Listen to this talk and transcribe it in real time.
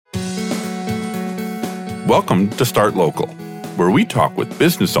Welcome to Start Local, where we talk with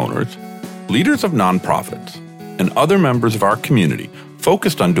business owners, leaders of nonprofits, and other members of our community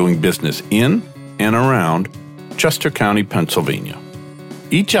focused on doing business in and around Chester County, Pennsylvania.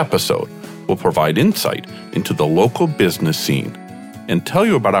 Each episode will provide insight into the local business scene and tell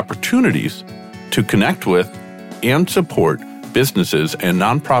you about opportunities to connect with and support businesses and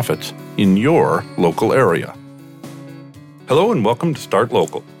nonprofits in your local area. Hello and welcome to Start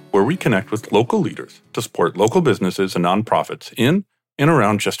Local, where we connect with local leaders to support local businesses and nonprofits in and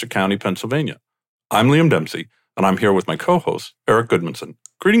around Chester County, Pennsylvania. I'm Liam Dempsey, and I'm here with my co-host, Eric Goodmanson.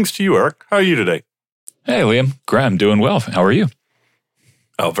 Greetings to you, Eric. How are you today? Hey, Liam. Graham, doing well. How are you?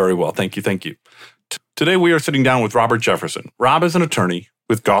 Oh, very well. Thank you. Today we are sitting down with Robert Jefferson. Rob is an attorney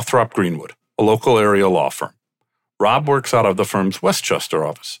with Gothrop Greenwood, a local area law firm. Rob works out of the firm's Westchester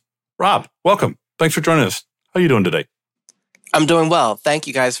office. Rob, welcome. Thanks for joining us. How are you doing today? I'm doing well. Thank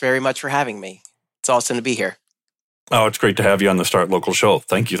you guys very much for having me. It's awesome to be here. Oh, it's great to have you on the Start Local show.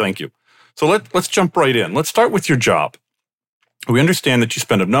 Thank you. So let's jump right in. Let's start with your job. We understand that you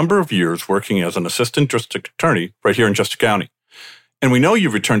spent a number of years working as an assistant district attorney right here in Chester County. And we know you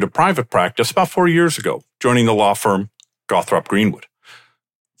returned to private practice about 4 years ago, joining the law firm Gothrop Greenwood.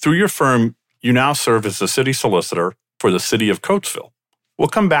 Through your firm, you now serve as the city solicitor for the city of Coatesville. We'll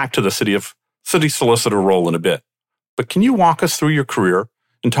come back to the city solicitor role in a bit. But can you walk us through your career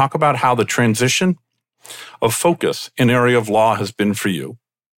and talk about how the transition of focus in area of law has been for you?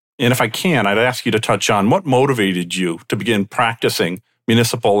 And if I can, I'd ask you to touch on what motivated you to begin practicing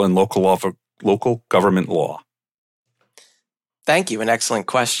municipal and local government law. Thank you. An excellent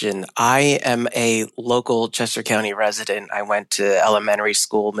question. I am a local Chester County resident. I went to elementary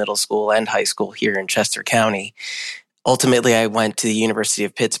school, middle school, and high school here in Chester County. Ultimately, I went to the University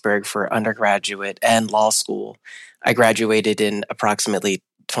of Pittsburgh for undergraduate and law school. I graduated in approximately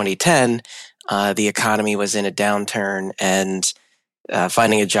 2010. The economy was in a downturn, and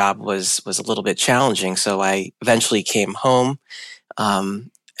finding a job was a little bit challenging. So I eventually came home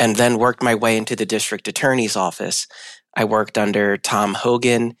and then worked my way into the district attorney's office. I worked under Tom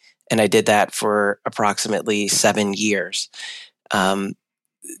Hogan, and I did that for approximately 7 years.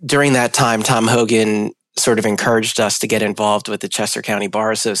 During that time, Tom Hogan sort of encouraged us to get involved with the Chester County Bar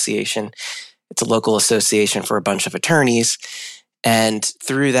Association. It's a local association for a bunch of attorneys. And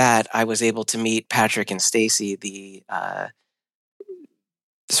through that, I was able to meet Patrick and Stacy, the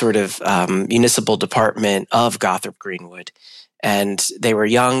municipal department of Gothrop Greenwood. And they were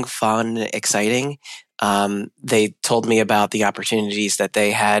young, fun, exciting. They told me about the opportunities that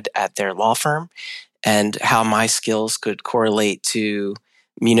they had at their law firm and how my skills could correlate to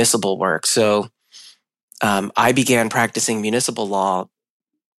municipal work. So I began practicing municipal law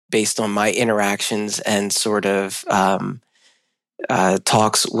based on my interactions and sort of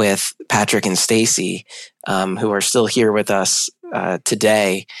talks with Patrick and Stacy, who are still here with us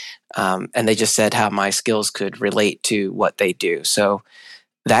today. And they just said how my skills could relate to what they do. So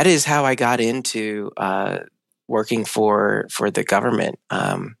that is how I got into working for the government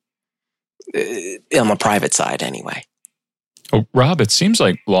on the private side anyway. Oh, Rob, it seems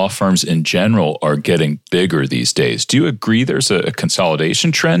like law firms in general are getting bigger these days. Do you agree there's a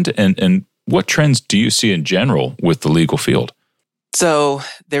consolidation trend? And what trends do you see in general with the legal field? So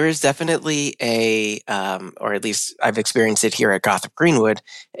there is definitely or at least I've experienced it here at Gothrop Greenwood,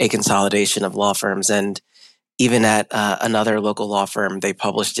 a consolidation of law firms. And even at another local law firm, they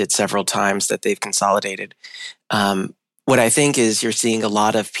published it several times that they've consolidated. What I think is you're seeing a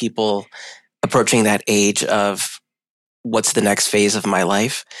lot of people approaching that age of what's the next phase of my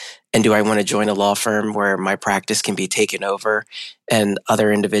life? And do I want to join a law firm where my practice can be taken over and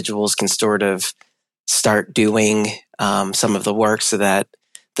other individuals can sort of start doing some of the work so that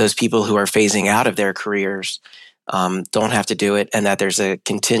those people who are phasing out of their careers don't have to do it, and that there's a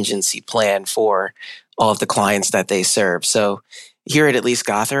contingency plan for all of the clients that they serve. So here at least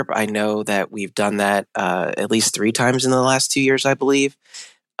Gothrop, I know that we've done that at least 3 times in the last 2 years, I believe.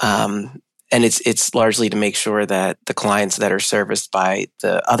 And it's largely to make sure that the clients that are serviced by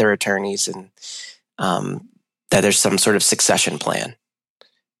the other attorneys and that there's some sort of succession plan.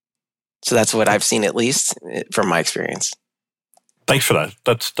 So that's what I've seen, at least from my experience. Thanks for that.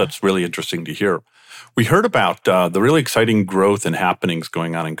 That's really interesting to hear. We heard about the really exciting growth and happenings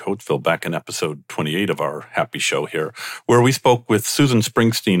going on in Coatesville back in episode 28 of our Happy Show here, where we spoke with Susan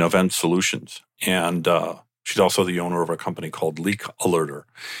Springsteen of Event Solutions. And she's also the owner of a company called Leak Alerter.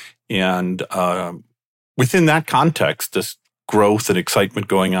 And within that context, this growth and excitement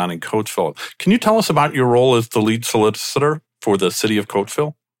going on in Coatesville, can you tell us about your role as the lead solicitor for the city of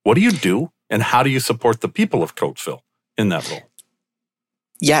Coatesville? What do you do, and how do you support the people of Coatesville in that role?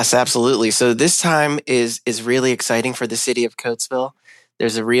 Yes, absolutely. So this time is really exciting for the city of Coatesville.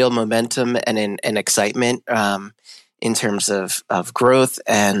 There's a real momentum and an excitement in terms of growth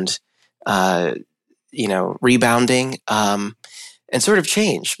and uh, rebounding and sort of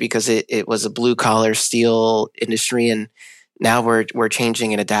change, because it was a blue collar steel industry, and now we're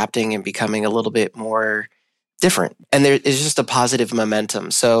changing and adapting and becoming a little bit more different. And there is just a positive momentum.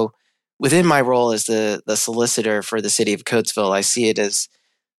 So within my role as the solicitor for the city of Coatesville, I see it as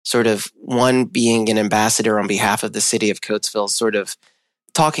sort of one, being an ambassador on behalf of the city of Coatesville, sort of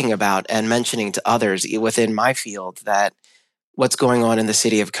talking about and mentioning to others within my field that what's going on in the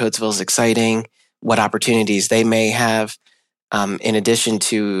city of Coatesville is exciting, what opportunities they may have. In addition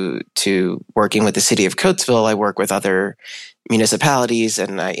to working with the city of Coatesville, I work with other municipalities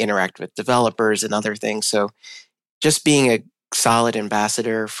and I interact with developers and other things. So just being a solid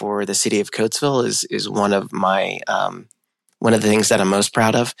ambassador for the city of Coatesville is one of my one of the things that I'm most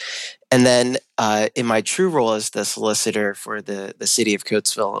proud of. And then in my true role as the solicitor for the city of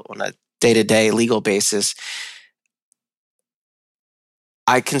Coatesville on a day-to-day legal basis,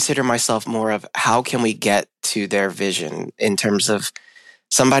 I consider myself more of how can we get to their vision, in terms of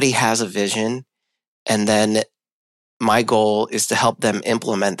somebody has a vision, and then my goal is to help them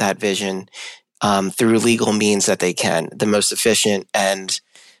implement that vision through legal means that they can, the most efficient and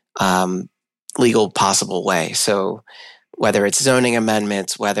legal possible way. So whether it's zoning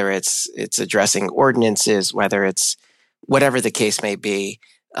amendments, whether it's addressing ordinances, whether it's whatever the case may be,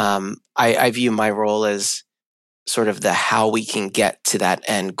 I view my role as sort of the how we can get to that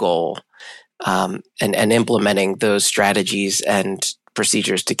end goal, and implementing those strategies and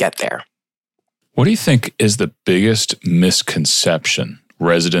procedures to get there. What do you think is the biggest misconception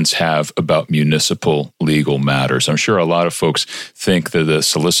residents have about municipal legal matters? I'm sure a lot of folks think that the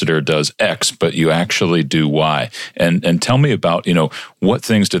solicitor does X, but you actually do Y. And tell me about, what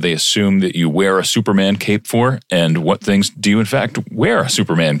things do they assume that you wear a Superman cape for, and what things do you in fact wear a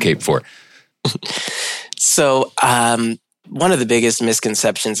Superman cape for? So, one of the biggest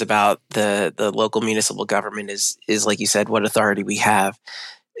misconceptions about the local municipal government is like you said, what authority we have.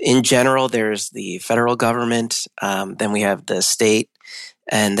 In general, there's the federal government, then we have the state,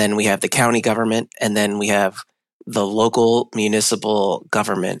 and then we have the county government, and then we have the local municipal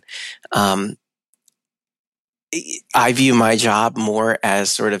government. I view my job more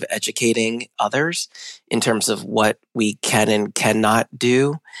as sort of educating others in terms of what we can and cannot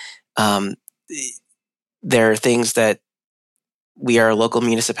do. There are things that we are a local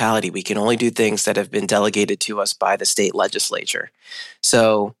municipality. We can only do things that have been delegated to us by the state legislature.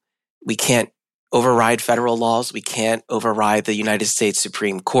 So we can't override federal laws. We can't override the United States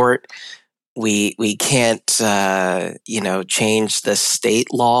Supreme Court. We can't, change the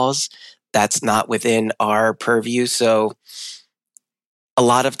state laws. That's not within our purview. So a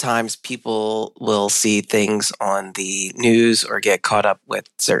lot of times people will see things on the news or get caught up with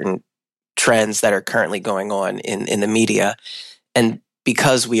certain trends that are currently going on in the media. And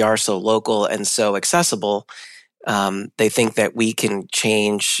because we are so local and so accessible, they think that we can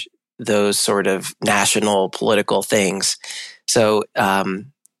change those sort of national political things. So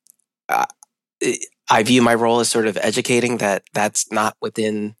I view my role as sort of educating that that's not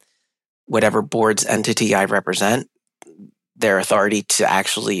within whatever board's entity I represent, their authority to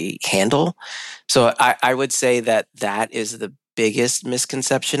actually handle. So I would say that is the biggest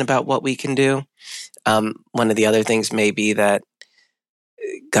misconception about what we can do. One of the other things may be that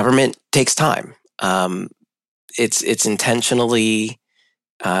government takes time. It's intentionally,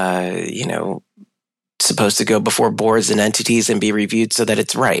 supposed to go before boards and entities and be reviewed so that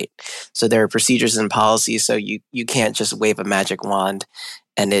it's right. So there are procedures and policies. So you can't just wave a magic wand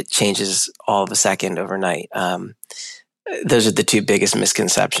and it changes all of a second overnight. Those are the two biggest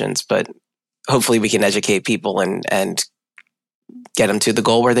misconceptions. But hopefully we can educate people and get them to the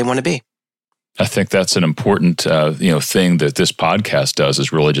goal where they want to be. I think that's an important, thing that this podcast does,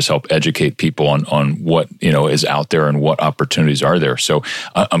 is really just help educate people on what, is out there and what opportunities are there. So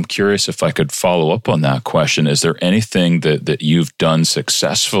I'm curious if I could follow up on that question. Is there anything that you've done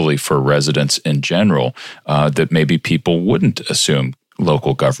successfully for residents in general that maybe people wouldn't assume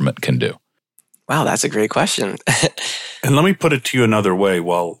local government can do? Wow, that's a great question. And let me put it to you another way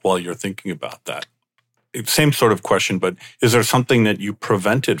while you're thinking about that. Same sort of question, but is there something that you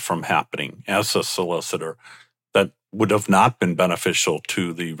prevented from happening as a solicitor that would have not been beneficial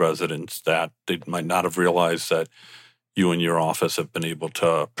to the residents, that they might not have realized that you and your office have been able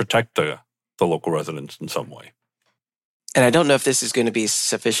to protect the local residents in some way? And I don't know if this is going to be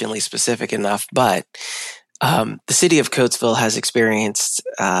sufficiently specific enough, but the city of Coatesville has experienced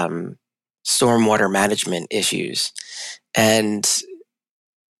stormwater management issues. And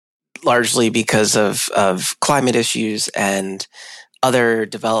largely because of climate issues and other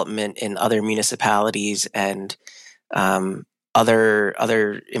development in other municipalities and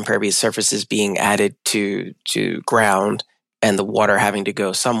other impervious surfaces being added to ground and the water having to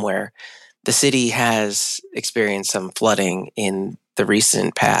go somewhere, the city has experienced some flooding in the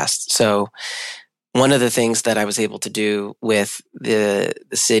recent past. So one of the things that I was able to do with the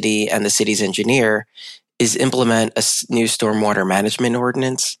city and the city's engineer is implement a new stormwater management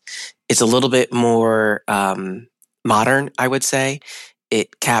ordinance. It's a little bit more modern, I would say.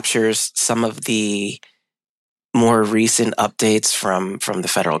 It captures some of the more recent updates from the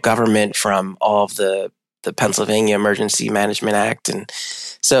federal government, from all of the Pennsylvania Emergency Management Act. And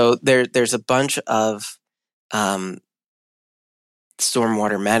so there's a bunch of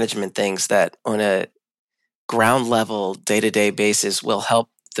stormwater management things that on a ground level, day-to-day basis will help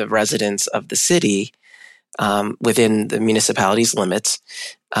the residents of the city within the municipality's limits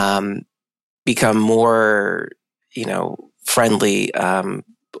become more, friendly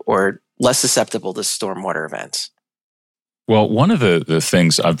or less susceptible to stormwater events. Well, one of the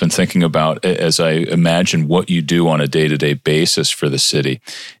things I've been thinking about as I imagine what you do on a day-to-day basis for the city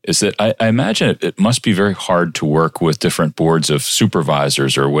is that I imagine it must be very hard to work with different boards of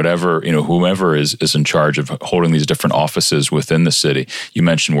supervisors or whatever, whomever is in charge of holding these different offices within the city. You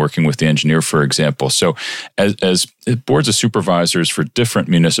mentioned working with the engineer, for example. So as boards of supervisors for different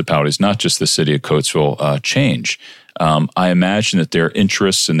municipalities, not just the city of Coatesville, change, I imagine that their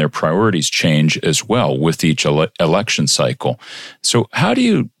interests and their priorities change as well with each election cycle. So how do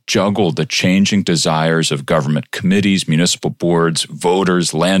you juggle the changing desires of government committees, municipal boards,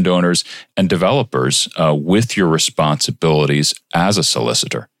 voters, landowners, and developers with your responsibilities as a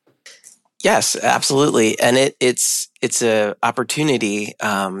solicitor? Yes, absolutely. And it's an opportunity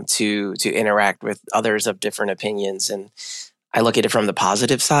to interact with others of different opinions. And I look at it from the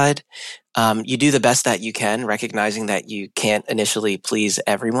positive side. You do the best that you can, recognizing that you can't initially please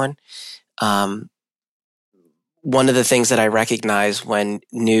everyone. One of the things that I recognize when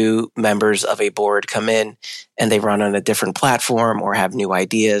new members of a board come in and they run on a different platform or have new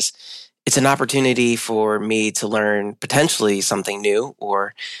ideas, it's an opportunity for me to learn potentially something new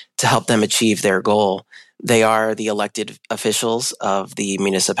or to help them achieve their goal. They are the elected officials of the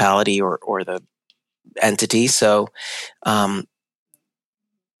municipality or the entity. So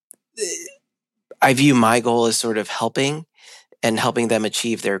I view my goal as sort of helping them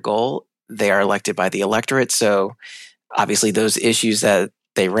achieve their goal. They are elected by the electorate. So obviously those issues that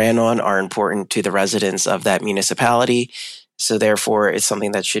they ran on are important to the residents of that municipality. So therefore it's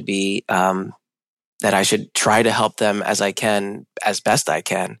something that should be, that I should try to help them as I can, as best I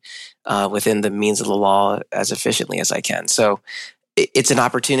can, within the means of the law as efficiently as I can. So it's an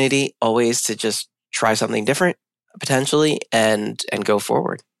opportunity always to just try something different potentially and go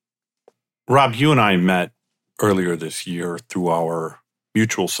forward. Rob, you and I met earlier this year through our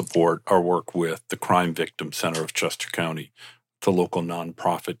mutual support, our work with the Crime Victim Center of Chester County, the local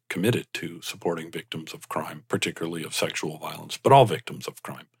nonprofit committed to supporting victims of crime, particularly of sexual violence, but all victims of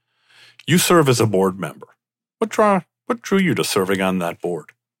crime. You serve as a board member. What drew you to serving on that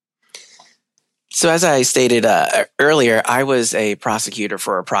board? So as I stated earlier, I was a prosecutor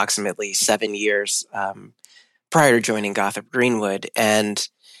for approximately 7 years prior to joining Gotham Greenwood. And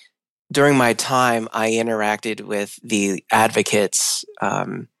during my time, I interacted with the advocates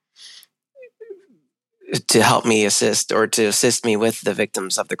to help me assist me with the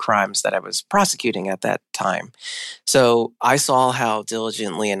victims of the crimes that I was prosecuting at that time. So I saw how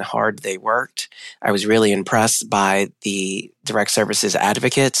diligently and hard they worked. I was really impressed by the direct services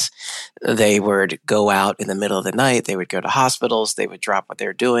advocates. They would go out in the middle of the night. They would go to hospitals. They would drop what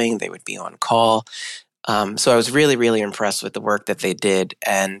they're doing. They would be on call. So I was really, really impressed with the work that they did.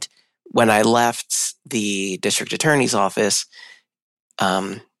 And when I left the district attorney's office,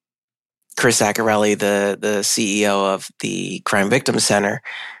 Chris Zaccarelli, the CEO of the Crime Victim Center,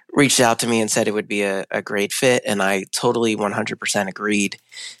 reached out to me and said it would be a great fit. And I totally 100% agreed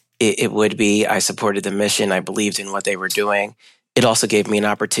it would be. I supported the mission. I believed in what they were doing. It also gave me an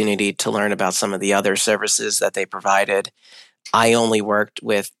opportunity to learn about some of the other services that they provided. I only worked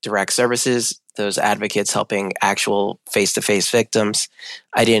with direct services, those advocates helping actual face-to-face victims.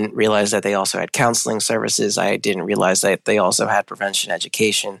 I didn't realize that they also had counseling services. I didn't realize that they also had prevention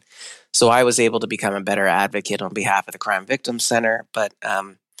education. So I was able to become a better advocate on behalf of the Crime Victim Center. But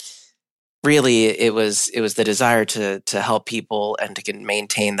really, it was the desire to help people and to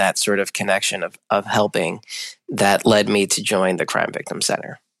maintain that sort of connection of helping that led me to join the Crime Victim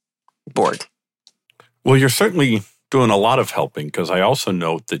Center board. Well, you're certainly doing a lot of helping, because I also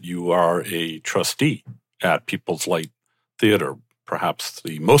note that you are a trustee at People's Light Theater. perhaps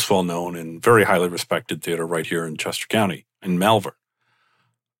the most well-known and very highly respected theater right here in Chester County, in Malvern.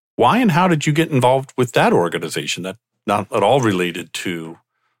 Why and how did you get involved with that organization that not at all related to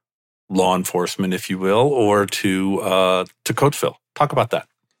law enforcement, if you will, or to Coatesville? Talk about that.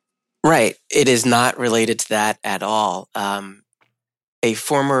 Right. It is not related to that at all. A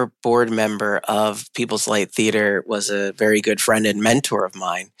former board member of People's Light Theater was a very good friend and mentor of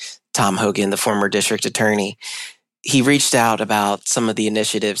mine, Tom Hogan, the former district attorney. He reached out about some of the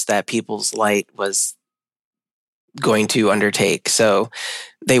initiatives that People's Light was going to undertake. So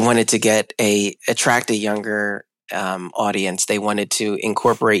they wanted to attract a younger audience. They wanted to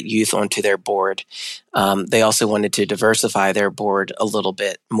incorporate youth onto their board. They also wanted to diversify their board a little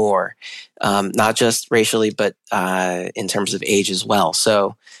bit more, not just racially, but in terms of age as well.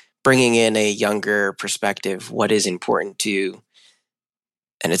 So bringing in a younger perspective, what is important to,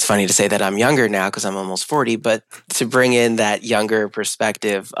 and it's funny to say that I'm younger now because I'm almost 40, but to bring in that younger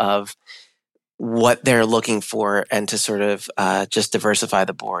perspective of what they're looking for and to sort of just diversify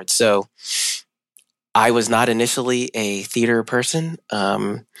the board. So I was not initially a theater person,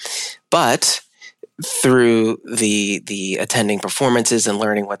 but through the attending performances and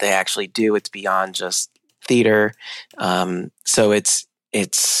learning what they actually do, it's beyond just theater. So it's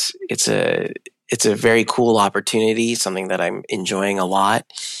a very cool opportunity, something that I'm enjoying a lot,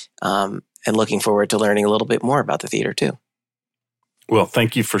 and looking forward to learning a little bit more about the theater too. Well,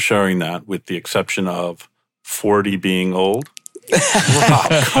 thank you for sharing that, with the exception of 40 being old. Wow,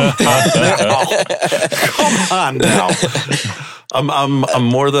 come on now. I'm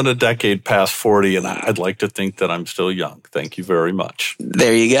more than a decade past 40, and I'd like to think that I'm still young. Thank you very much.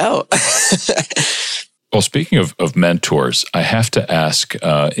 There you go. Well, speaking of mentors, I have to ask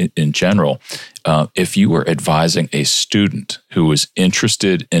in general, if you were advising a student who was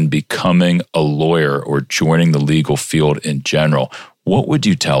interested in becoming a lawyer or joining the legal field in general, what would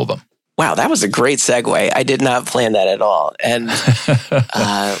you tell them? Wow, that was a great segue. I did not plan that at all. And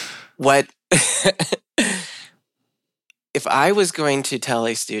if I was going to tell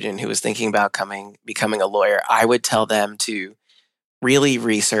a student who was thinking about becoming a lawyer, I would tell them to really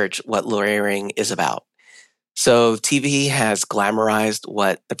research what lawyering is about. So TV has glamorized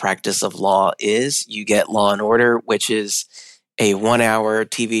what the practice of law is. You get Law and Order, which is a 1-hour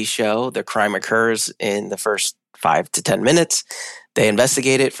TV show. The crime occurs in the first 5 to 10 minutes. They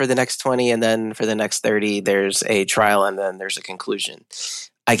investigate it for the next 20, and then for the next 30, there's a trial, and then there's a conclusion.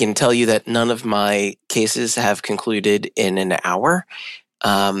 I can tell you that none of my cases have concluded in an hour.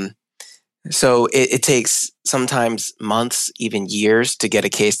 So it takes sometimes months, even years, to get a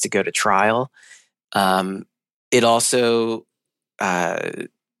case to go to trial. It also, TV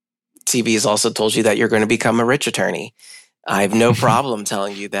has also told you that you're going to become a rich attorney. I have no problem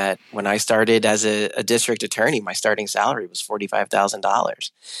telling you that when I started as a district attorney, my starting salary was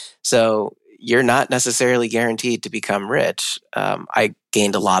 $45,000. So you're not necessarily guaranteed to become rich. I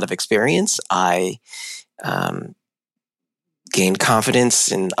gained a lot of experience. I gained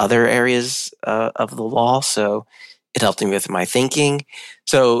confidence in other areas of the law. So it helped me with my thinking.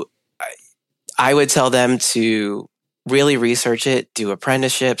 So I would tell them to really research it, do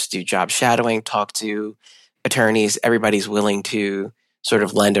apprenticeships, do job shadowing, talk to attorneys. Everybody's willing to sort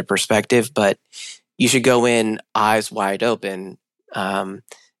of lend a perspective, but you should go in eyes wide open and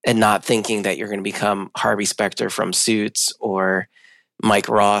not thinking that you're going to become Harvey Specter from Suits or Mike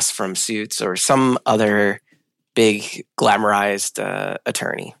Ross from Suits or some other big glamorized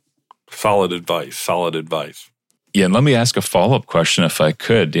attorney. Solid advice. Yeah, and let me ask a follow-up question if I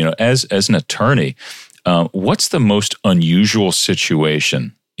could. As an attorney, what's the most unusual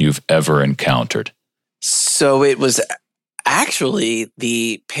situation you've ever encountered? So it was actually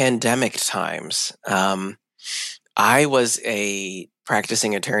the pandemic times. I was a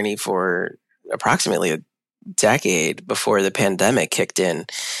practicing attorney for approximately a decade before the pandemic kicked in.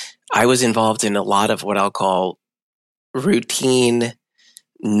 I was involved in a lot of what I'll call routine,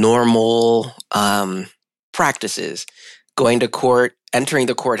 normal practices. Going to court, entering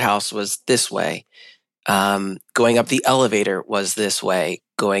the courthouse was this way. Going up the elevator was this way.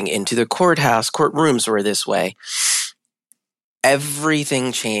 Going into the courtrooms were this way.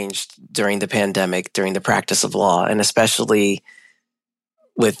 Everything changed during the pandemic, during the practice of law, and especially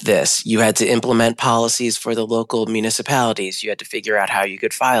with this. You had to implement policies for the local municipalities. You had to figure out how you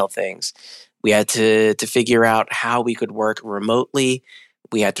could file things. We had to figure out how we could work remotely.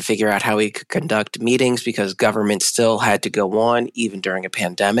 We had to figure out how we could conduct meetings because government still had to go on even during a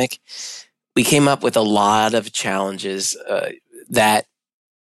pandemic. We came up with a lot of challenges that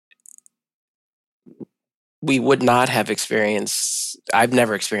we would not have experienced. I've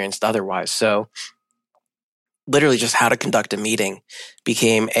never experienced otherwise. So literally just how to conduct a meeting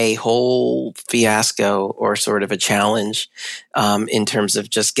became a whole fiasco or sort of a challenge in terms of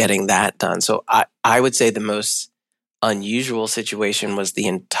just getting that done. So I would say the most unusual situation was the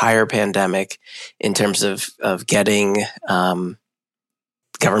entire pandemic in terms of getting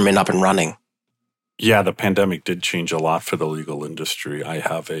government up and running. Yeah, the pandemic did change a lot for the legal industry. I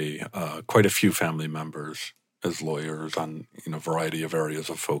have quite a few family members as lawyers on a variety of areas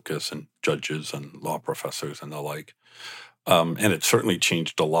of focus, and judges and law professors and the like. And it certainly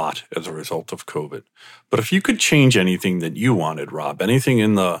changed a lot as a result of COVID. But if you could change anything that you wanted, Rob, anything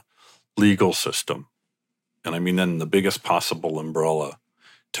in the legal system, and I mean in the biggest possible umbrella,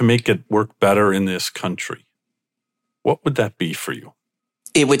 to make it work better in this country, what would that be for you?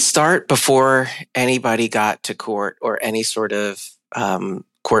 It would start before anybody got to court or any sort of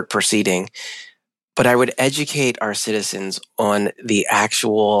court proceeding. But I would educate our citizens on the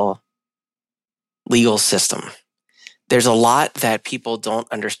actual legal system. There's a lot that people don't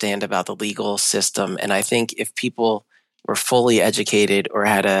understand about the legal system. And I think if people were fully educated or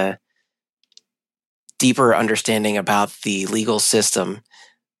had a deeper understanding about the legal system,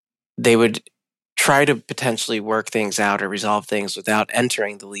 they would try to potentially work things out or resolve things without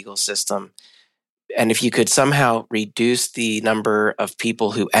entering the legal system. And if you could somehow reduce the number of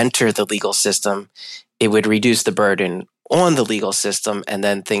people who enter the legal system, it would reduce the burden on the legal system, and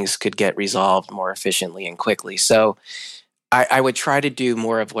then things could get resolved more efficiently and quickly. So I would try to do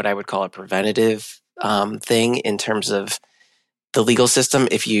more of what I would call a preventative thing in terms of the legal system.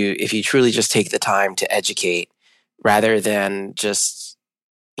 If you truly just take the time to educate, rather than just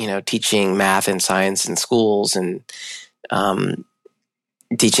teaching math and science in schools and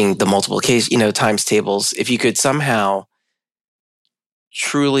teaching the multiplication, times tables. If you could somehow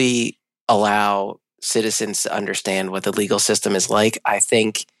truly allow citizens to understand what the legal system is like, I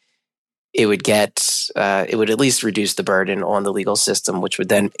think it would at least reduce the burden on the legal system, which would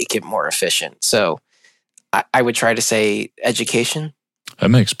then make it more efficient. So I would try to say education. That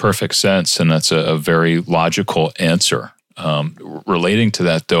makes perfect sense, and that's a very logical answer. Relating to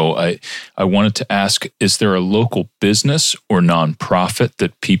that, though, I wanted to ask, is there a local business or nonprofit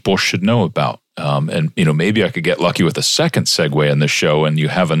that people should know about? And maybe I could get lucky with a second segue in the show, and you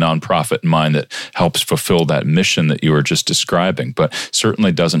have a nonprofit in mind that helps fulfill that mission that you were just describing, but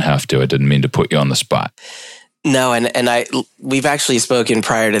certainly doesn't have to. I didn't mean to put you on the spot. No, and we've actually spoken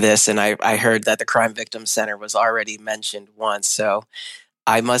prior to this, and I heard that the Crime Victim Center was already mentioned once, so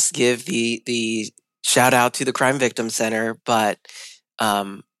I must give the shout out to the Crime Victim Center, but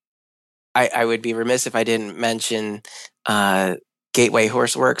I would be remiss if I didn't mention Gateway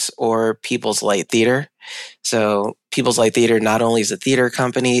Horseworks or People's Light Theater. So People's Light Theater not only is a theater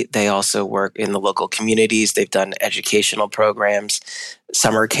company, they also work in the local communities. They've done educational programs,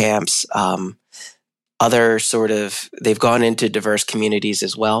 summer camps, they've gone into diverse communities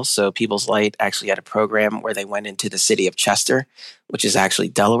as well. So People's Light actually had a program where they went into the city of Chester, which is actually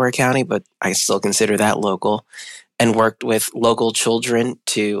Delaware County, but I still consider that local, and worked with local children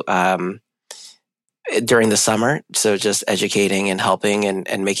to during the summer. So just educating and helping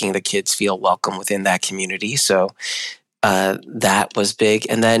and making the kids feel welcome within that community. So that was big.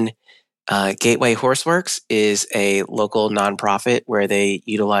 And then Gateway Horseworks is a local nonprofit where they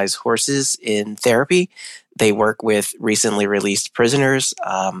utilize horses in therapy. They work with recently released prisoners.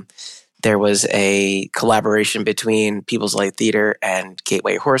 There was a collaboration between People's Light Theater and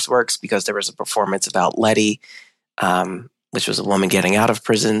Gateway Horseworks because there was a performance about Letty, which was a woman getting out of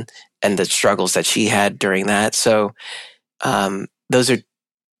prison, and the struggles that she had during that. So those are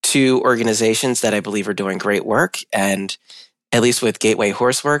two organizations that I believe are doing great work. And at least with Gateway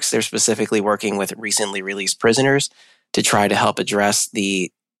Horseworks, they're specifically working with recently released prisoners to try to help address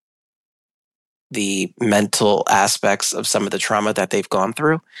the mental aspects of some of the trauma that they've gone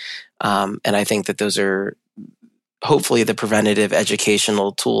through. And I think that those are hopefully the preventative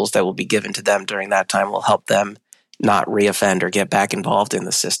educational tools that will be given to them during that time will help them not reoffend or get back involved in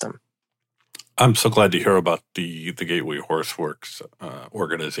the system. I'm so glad to hear about the Gateway Horseworks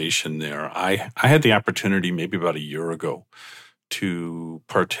organization there. I had the opportunity maybe about a year ago to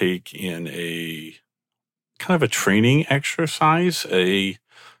partake in a kind of a training exercise, a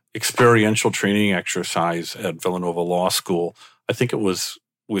experiential training exercise at Villanova Law School. I think it was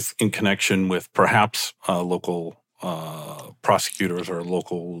in connection with perhaps local prosecutors or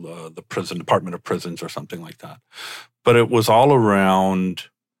local the prison Department of Prisons or something like that. But it was all around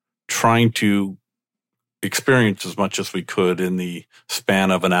trying to experience as much as we could in the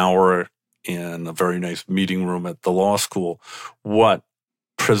span of an hour in a very nice meeting room at the law school, what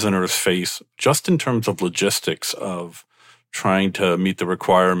prisoners face just in terms of logistics of trying to meet the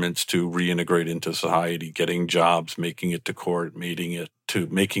requirements to reintegrate into society, getting jobs, making it to court, making it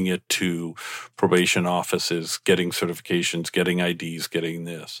to probation offices, getting certifications, getting IDs, getting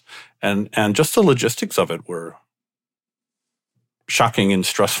this. And just the logistics of it were shocking and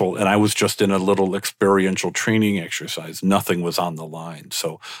stressful. And I was just in a little experiential training exercise. Nothing was on the line.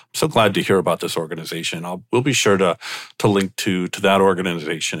 So I'm so glad to hear about this organization. We'll be sure to link to that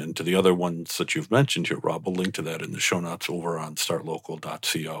organization and to the other ones that you've mentioned here, Rob. We'll link to that in the show notes over on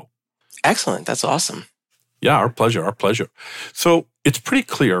startlocal.co. Excellent. That's awesome. Yeah, our pleasure. Our pleasure. So it's pretty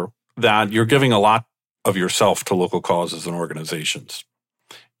clear that you're giving a lot of yourself to local causes and organizations.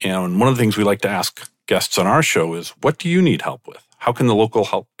 And one of the things we like to ask guests on our show is, what do you need help with? How can the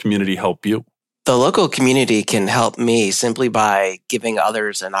local community help you? The local community can help me simply by giving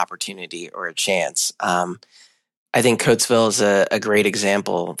others an opportunity or a chance. I think Coatesville is a great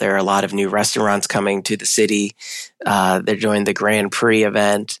example. There are a lot of new restaurants coming to the city. They're doing the Grand Prix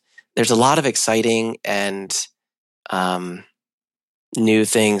event. There's a lot of exciting and new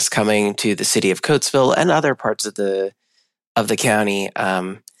things coming to the city of Coatesville and other parts of the county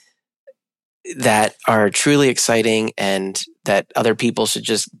that are truly exciting and that other people should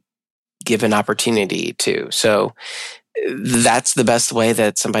just give an opportunity to. So that's the best way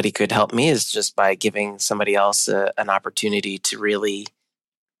that somebody could help me, is just by giving somebody else an opportunity to really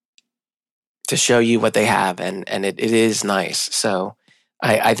to show you what they have, and it is nice. So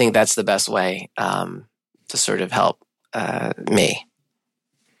I think that's the best way to sort of help me.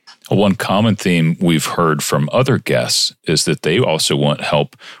 One common theme we've heard from other guests is that they also want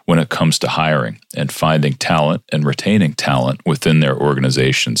help when it comes to hiring and finding talent and retaining talent within their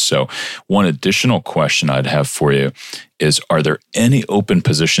organizations. So one additional question I'd have for you is, are there any open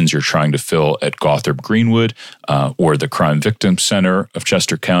positions you're trying to fill at Gothrop Greenwood or the Crime Victims Center of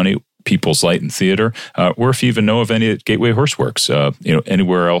Chester County, People's Light and Theater, or if you even know of any at Gateway Horseworks,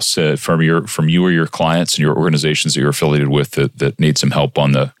 anywhere else from you or your clients and your organizations that you're affiliated with that need some help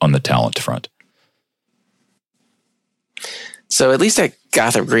on the talent front? So at least at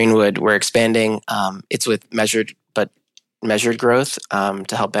Gothrop Greenwood, we're expanding. It's with measured growth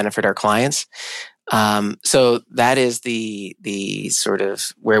to help benefit our clients. So that is the sort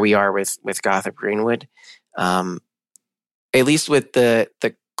of where we are with Gothrop Greenwood. At least with the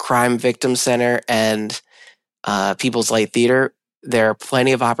Crime Victims Center and People's Light Theater, there are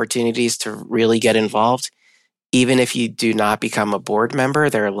plenty of opportunities to really get involved. Even if you do not become a board member,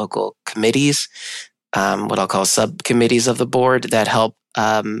 there are local committees, what I'll call subcommittees of the board, that help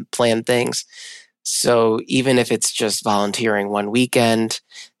plan things. So even if it's just volunteering one weekend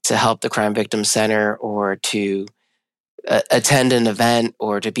to help the Crime Victims Center, or to attend an event,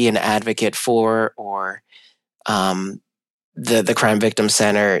 or to be an advocate for, or the Crime Victims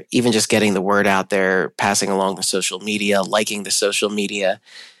Center, even just getting the word out there, passing along the social media, liking the social media.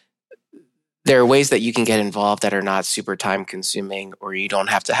 There are ways that you can get involved that are not super time consuming, or you don't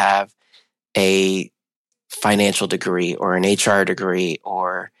have to have a financial degree or an HR degree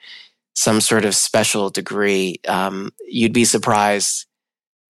or some sort of special degree. You'd be surprised.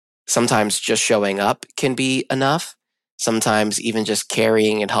 Sometimes just showing up can be enough. Sometimes even just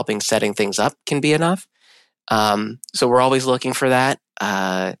carrying and helping setting things up can be enough. So we're always looking for that.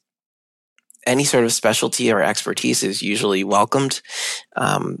 Any sort of specialty or expertise is usually welcomed.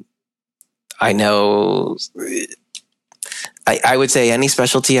 I know I would say any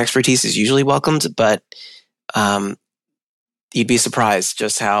specialty expertise is usually welcomed, but you'd be surprised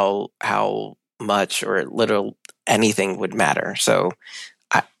just how much or little anything would matter. So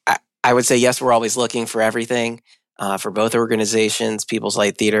I would say, yes, we're always looking for everything for both organizations, People's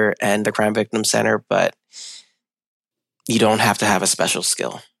Light Theater and the Crime Victims Center, but you don't have to have a special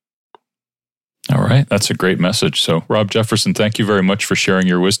skill. All right. That's a great message. So, Rob Jefferson, thank you very much for sharing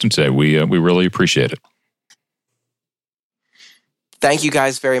your wisdom today. We really appreciate it. Thank you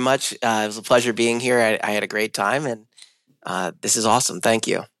guys very much. It was a pleasure being here. I had a great time, and this is awesome. Thank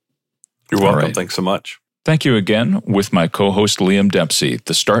you. You're welcome. Right. Thanks so much. Thank you again. With my co-host Liam Dempsey,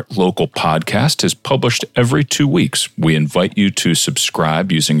 the Start Local podcast is published every 2 weeks. We invite you to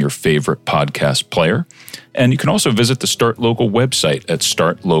subscribe using your favorite podcast player. And you can also visit the Start Local website at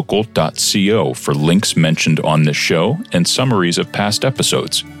startlocal.co for links mentioned on this show and summaries of past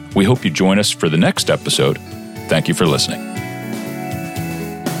episodes. We hope you join us for the next episode. Thank you for listening.